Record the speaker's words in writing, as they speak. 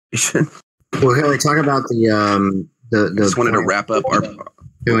Well, can we talk about the just wanted to wrap up our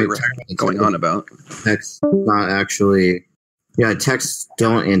going on about text? Not actually. Yeah, texts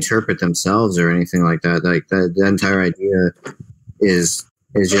don't interpret themselves or anything like that. Like the entire idea is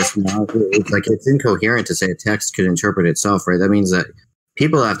just not. It's like it's incoherent to say a text could interpret itself, right? That means that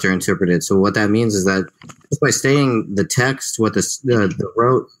people have to interpret it. So what that means is that just by stating the text, what the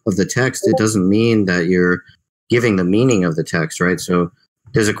rote of the text, it doesn't mean that you're giving the meaning of the text, right? So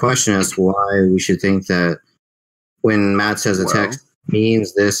there's a question as to why we should think that when Matt says a text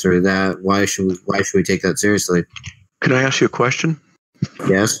means this or that, why should we take that seriously? Can I ask you a question?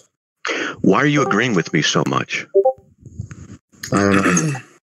 Yes. Why are you agreeing with me so much? I don't know.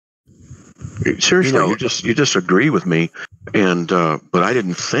 Seriously, you just agree with me, and but I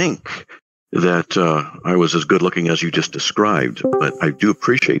didn't think that I was as good looking as you just described. But I do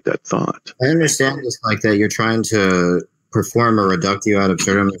appreciate that thought. I understand it's like that. You're trying to perform a reductio ad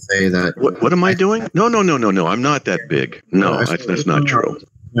absurdum and say that. What am I doing? No. I'm not that big. No, that's not true.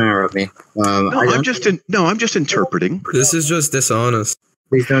 Interrupt me. I'm just interpreting. This is just dishonest.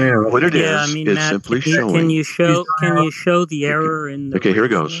 Please don't interrupt. What it is Matt, simply showing. Can you show the error in the Okay, here it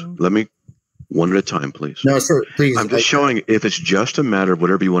goes. Let me one at a time, please. No, sir, please. I'm just showing if it's just a matter of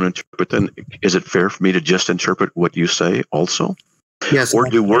whatever you want to interpret, then is it fair for me to just interpret what you say also? Yes. Or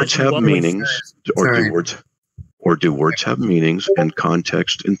do words have meanings? Or do words have meanings and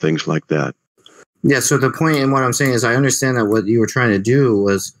context and things like that? Yeah, so the point in what I'm saying is I understand that what you were trying to do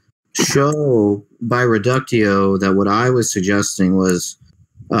was show by reductio that what I was suggesting was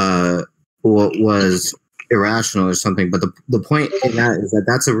what was irrational or something. But the point in that is that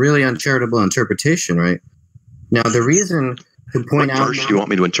that's a really uncharitable interpretation, right? Now, the reason to point out... What verse do you want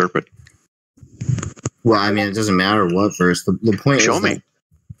me to interpret? Well, I mean, it doesn't matter what verse. The point Show is me.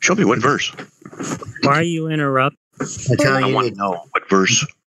 Show me what verse. Why are you interrupt? I want to know what verse.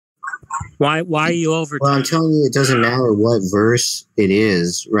 Why are you over? Well, I'm telling you, it doesn't matter what verse it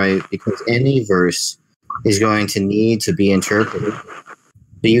is, right? Because any verse is going to need to be interpreted.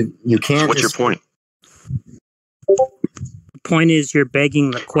 But you can't. So what's your point? The point is you're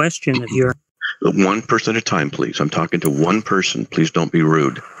begging the question of your. One person at a time, please. I'm talking to one person. Please don't be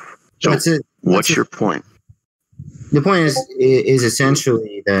rude. So what's your point? The point is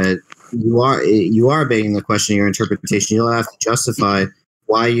essentially that you are begging the question of your interpretation. You'll have to justify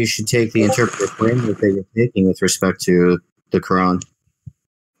why you should take the interpretive framework that you're taking with respect to the Quran.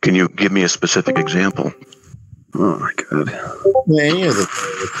 Can you give me a specific example? Oh my God! Well, any of the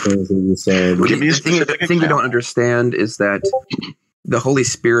things that you said. Give me a specific the thing you don't understand is that the Holy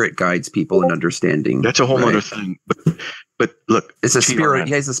Spirit guides people in understanding. That's a whole other thing. But look, it's a spirit.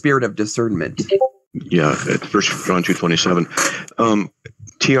 He has a spirit of discernment. Yeah, at First John 2:27.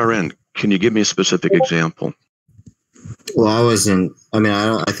 TRN, can you give me a specific example? Well, I wasn't. I mean,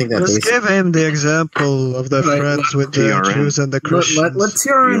 I think that. Just give him the example of the friends with the Jews and the Christians. Let's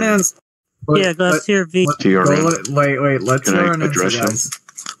hear an answer. Yeah, let's hear V. Wait. Let's hear an answer, guys.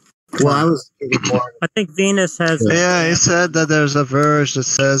 Well, I think Venus has. Yeah, he said that there's a verse that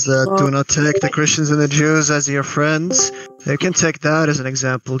says that do not take the Christians and the Jews as your friends. You can take that as an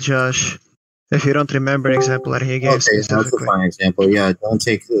example, Josh. If you don't remember an example that he gave specifically. That's a fine example. Yeah, don't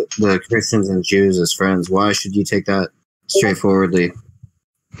take the Christians and Jews as friends. Why should you take that straightforwardly?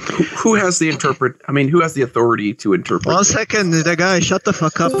 Who has the who has the authority to interpret? 1 second, the guy, shut the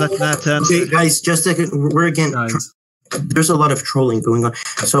fuck up. Let Matt answer. Okay, guys, just a second. We're again. There's a lot of trolling going on,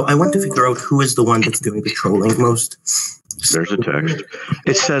 so I want to figure out who is the one that's doing the trolling most. There's a text.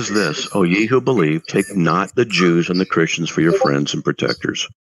 It says this: "O ye who believe, take not the Jews and the Christians for your friends and protectors."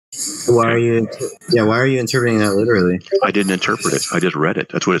 Why are you interpreting that literally? I didn't interpret it. I just read it.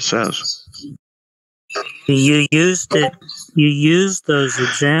 That's what it says. You used it. You used those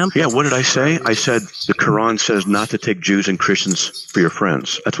examples. Yeah, what did I say? I said the Quran says not to take Jews and Christians for your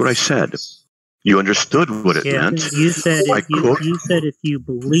friends. That's what I said. You understood what it meant. You said if you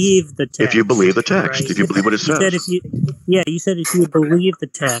believe the text. If you believe the text. Right? If you believe what it says. You said if you believe the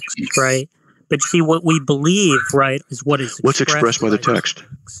text, right? But see, what we believe, right, is what is what's expressed by the text.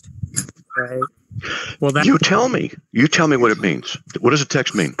 Right. Well, you tell me. You tell me what it means. What does the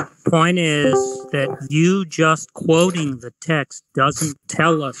text mean? Point is that you just quoting the text doesn't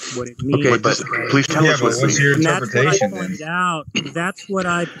tell us what it means. Okay, but please tell us what it means. What's your interpretation then? That's what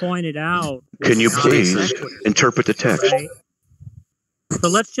I pointed out. Can you please interpret the text? Right? So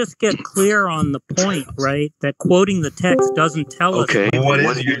let's just get clear on the point, right? That quoting the text doesn't tell us. Okay,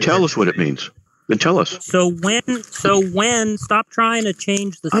 you tell us what it means. Then tell us. So when stop trying to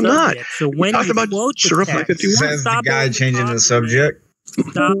change the subject. I'm not. So when you quote the text, says the guy changing the subject.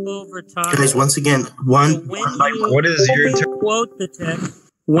 Stop over time. Guys, once again, what is your quote the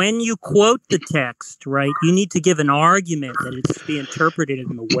text? when you quote the text, right, you need to give an argument that it's to be interpreted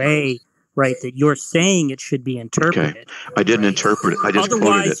in the way, right, that you're saying it should be interpreted. Okay. I didn't interpret it. I just quoted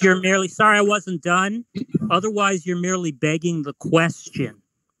Otherwise, it. you're merely, sorry, I wasn't done. Otherwise, you're merely begging the question,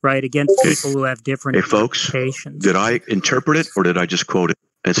 right, against people who have different interpretations. Did I interpret it or did I just quote it?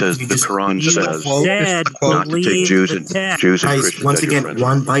 It says the Quran says not to take Jews and Christians. Guys, once again,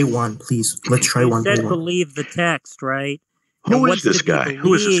 one by one, please. Let's try one by one. Believe the text, right? Who is this guy?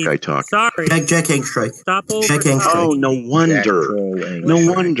 Who is this guy talking? Sorry. Jack Angstreich. Stop over. Jack Angstreich. Oh, no wonder.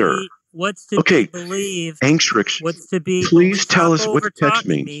 No wonder. What's to be believed? Angstreich, what's to be? Please tell us what the text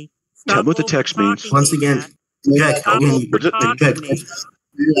means. Tell me what the text means. Once again, Jack. Jack.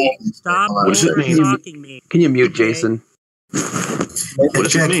 Stop what does it mean? Can you mute Jason? What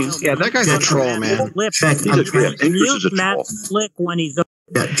does it mean? Yeah, that guy's a troll, man. Jack, I'm trying. Angstreich is a troll. Slick when he's.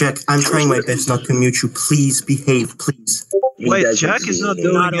 Yeah, Jack, I'm trying my best not to mute you. Please behave, please. Wait, Jack is not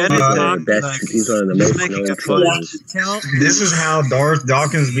doing anything. He's making a point. This is how Darth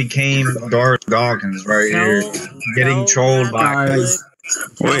Dawkins became Darth Dawkins right here. Getting trolled by guys.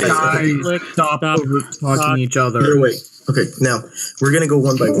 Wait, guys, stop over talking each other. Wait. Okay, now we're gonna go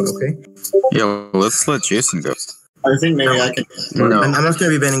one by one. Okay. Yeah, let's let Jason go. I think maybe I can. No. I'm not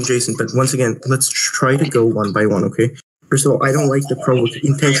gonna be banning Jason, but once again, let's try to go one by one. Okay. First of all, I don't like the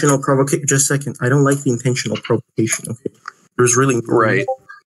intentional provocation. Just a second. I don't like the intentional provocation. Okay. There's really right.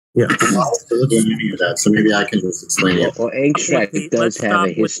 Yeah. That, so maybe I can just explain it. Well, Angstreich does have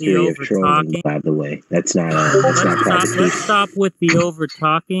a history of trolling, by the way. That's not provocation. Let's stop with the over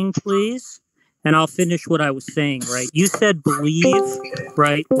talking, please. And I'll finish what I was saying, right? You said believe,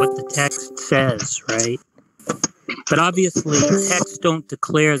 right, what the text says, right? But obviously, texts don't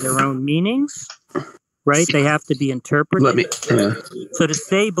declare their own meanings, right? They have to be interpreted. So to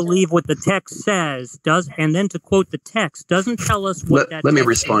say believe what the text says and then to quote the text doesn't tell us what that. Let me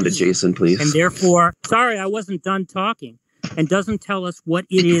respond to Jason, please. And therefore, sorry, I wasn't done talking, and doesn't tell us what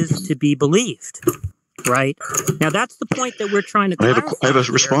it is to be believed. Right now, that's the point that we're trying to clarify. I have a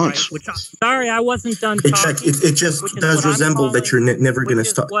response. Right? Sorry, I wasn't done talking. It just does resemble that you're never going to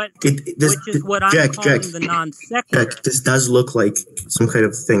stop. Which is what I'm calling the non sequitur. Jack, this does look like some kind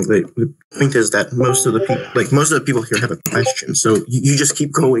of thing. The point is that most of the people here have a question, so you just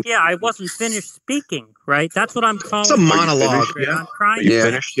keep going. Yeah, I wasn't finished speaking. Right, that's what I'm calling. It's a monologue. Yeah.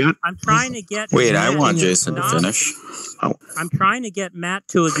 I'm trying to get. Wait, I want Jason to finish. I'm trying to get Matt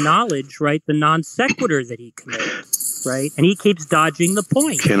to acknowledge, right, the non sequitur that he committed, right, and he keeps dodging the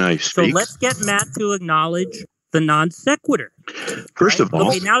point. Can I speak? So let's get Matt to acknowledge the non sequitur. First of all,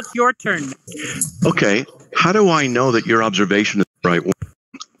 okay, now it's your turn. Okay, how do I know that your observation is the right one?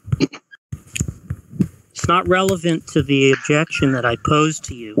 It's not relevant to the objection that I posed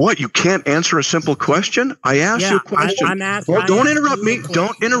to you. What? You can't answer a simple question? I asked you a question. Don't interrupt me.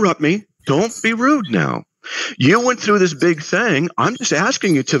 Don't interrupt me. Don't be rude now. You went through this big thing. I'm just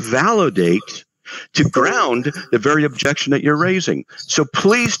asking you to validate, to ground the very objection that you're raising. So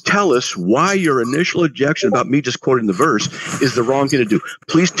please tell us why your initial objection about me just quoting the verse is the wrong thing to do.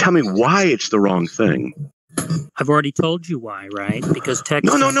 Please tell me why it's the wrong thing. I've already told you why, right? Because text.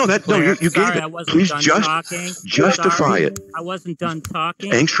 No. You gave it. Please justify it. I wasn't done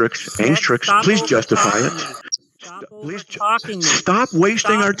talking. Angstreich, please justify it. Stop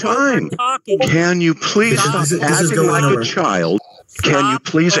wasting our time. Can you please stop acting like a child? Can you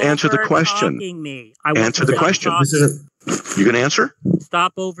please answer the question? Answer the question. You going to answer?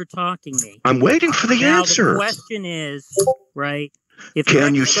 Stop over talking me. I'm waiting for the answer. The question is, right?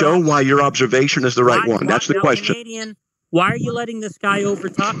 Can you show why your observation is the right one? That's the question. Canadian, why are you letting this guy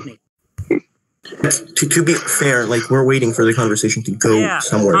overtalk me? To be fair, we're waiting for the conversation to go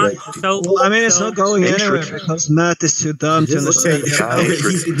somewhere. It's not going anywhere because Matt is too dumb to understand.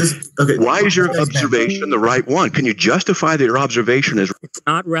 Why is your observation the right one? Can you justify that your observation is? It's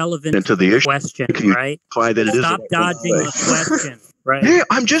not relevant to the question, right? That it Stop dodging the question. Right. Hey,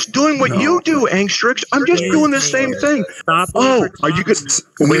 I'm just doing what you do, Angstreich. I'm just doing the same thing. Stop. Are you good?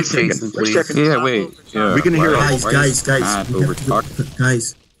 Wait a second. Yeah, wait. Yeah. We're gonna hear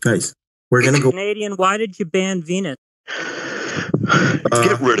guys. We're gonna go. Canadian, why did you ban Venus?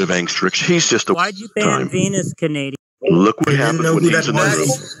 Get rid of Angstreich. He's just a. Why'd you ban Venus, Canadian? Look what happens when he's in the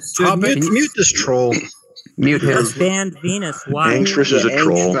room. Mute this troll. Mute him. Let's ban Venus. Why? Angstreich is a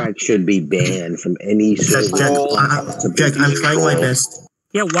troll. Angstreich should be banned from any Jack, I'm trying my best.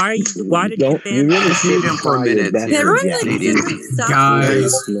 Yeah, why did you ban you really mute him for a minute?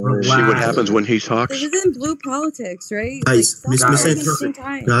 Guys, see what happens when he talks? This isn't blue politics, right? Guys,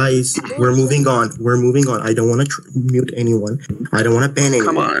 guys, we're moving on. I don't want to mute anyone. I don't want to ban anyone.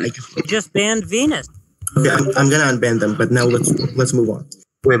 Come on. You just banned Venus. Okay, I'm gonna unban them, but now let's move on.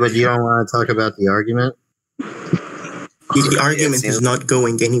 Wait, but you don't want to talk about the argument? The argument is not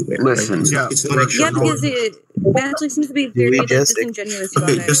going anywhere. Listen, right? It's not actually because it actually seems to be very disingenuous.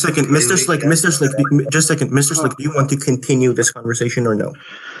 Okay, just a second, Mr. Slick, just a second, Mr. Slick, do you want to continue this conversation or no?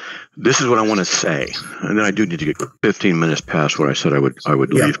 This is what I want to say, and then I do need to get 15 minutes past what I said I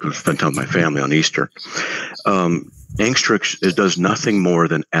would leave because I spend time with my family on Easter. Angstreich does nothing more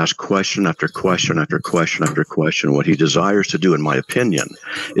than ask question after question after question after question. What he desires to do, in my opinion,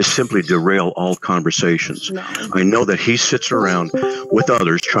 is simply derail all conversations. No. I know that he sits around with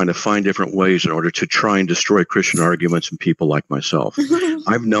others trying to find different ways in order to try and destroy Christian arguments and people like myself.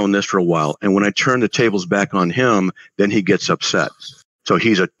 I've known this for a while, and when I turn the tables back on him, then he gets upset. So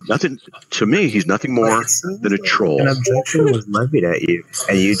he's to me, he's nothing more than a troll. An objection was levied at you.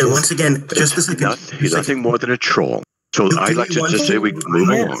 And you so once again, just a second. He's nothing more than a troll. So I'd like to just say we move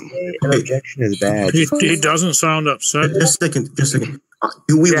along. An objection is bad. He doesn't sound upset. Just a second.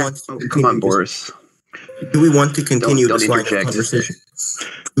 Do we want to continue? Come on, Boris. Do we want to continue this line of conversation?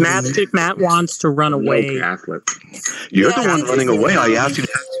 Matt wants to run away. You're the one running away. I asked you to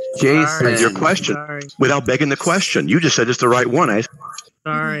Jason, your question without begging the question. You just said it's the right one.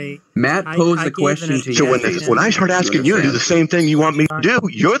 Sorry. Matt posed the question to you. So when I start asking you to do the same thing you want me to do,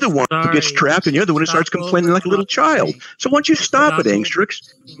 you're the one who gets trapped, and you're the one who starts complaining like a little child. So why don't you stop it, Angstreich?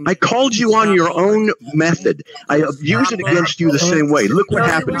 I called you on your own method. I used it against you the same way. Look what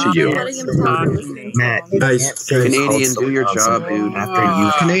happened to you. Matt, Canadian, do your job, dude. After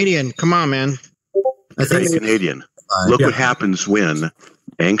you, Canadian, come on, man. I think Canadian. Look what happens when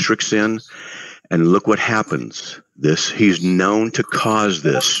Angstreich's in, and look what happens. He's known to cause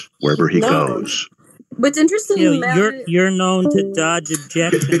this wherever he goes. What's interesting, you're known to dodge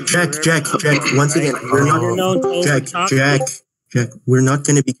objections. Jack. Once again, Jack, we're not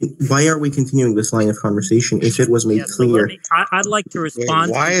going to be. Why are we continuing this line of conversation if it was made clear? I'd like to respond.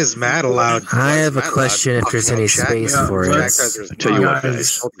 Why is Matt allowed? I have a question if there's any space for it. Tell you what,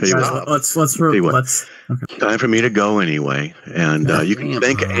 guys. Let's. Time for me to go anyway, and you can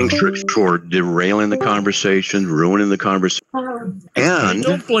thank Angstreich for derailing the conversation, ruining the conversation, and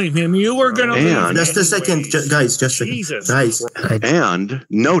don't blame him. You were going to. Just a second, guys. Just a second, guys. And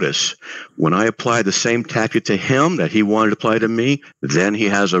notice when I apply the same tactic to him that he wanted to apply to me, then he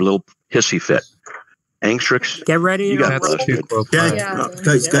has a little hissy fit. Angstreich, get ready. You got guys.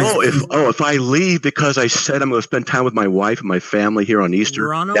 If I leave because I said I'm going to spend time with my wife and my family here on Easter,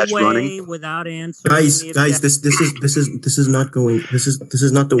 that's running without answering. Guys, this is not going. This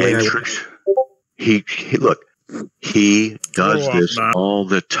is not the way. He does this all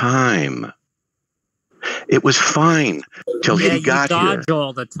the time. It was fine till he got here.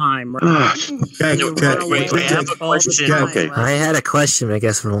 All the time. Right? I had a question. I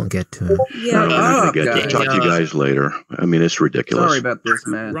guess we won't get to it. Talk to you guys later. I mean, it's ridiculous. Sorry about this,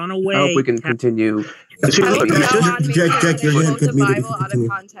 man. Run away. I hope we can continue. Jack, you're going to get me to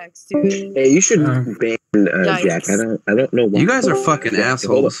continue. Hey, you should ban Jack. I don't know why. You guys are fucking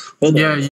assholes. Yeah.